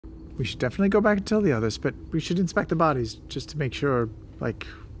We should definitely go back and tell the others, but we should inspect the bodies just to make sure, I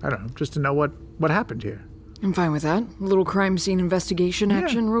don't know, just to know what happened here. I'm fine with that. A little crime scene investigation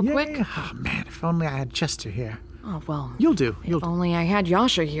action real quick. Yeah. Oh, man, if only I had Chester here. Oh, well. You'll do. If only I had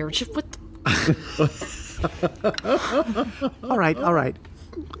Yasha here. What the... All right.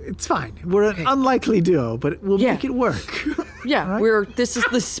 It's fine. We're an unlikely duo, but we'll make it work. Yeah, right? This is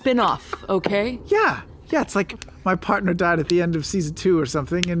the spin-off, okay? Yeah, it's like my partner died at the end of season 2 or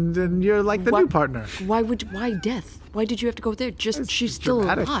something, and you're like the new partner. Why death? Why did you have to go there? She's still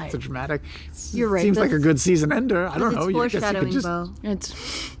dramatic. alive. It's a dramatic. You're right. Seems like a good season ender. I don't know. It's foreshadowing, Bo.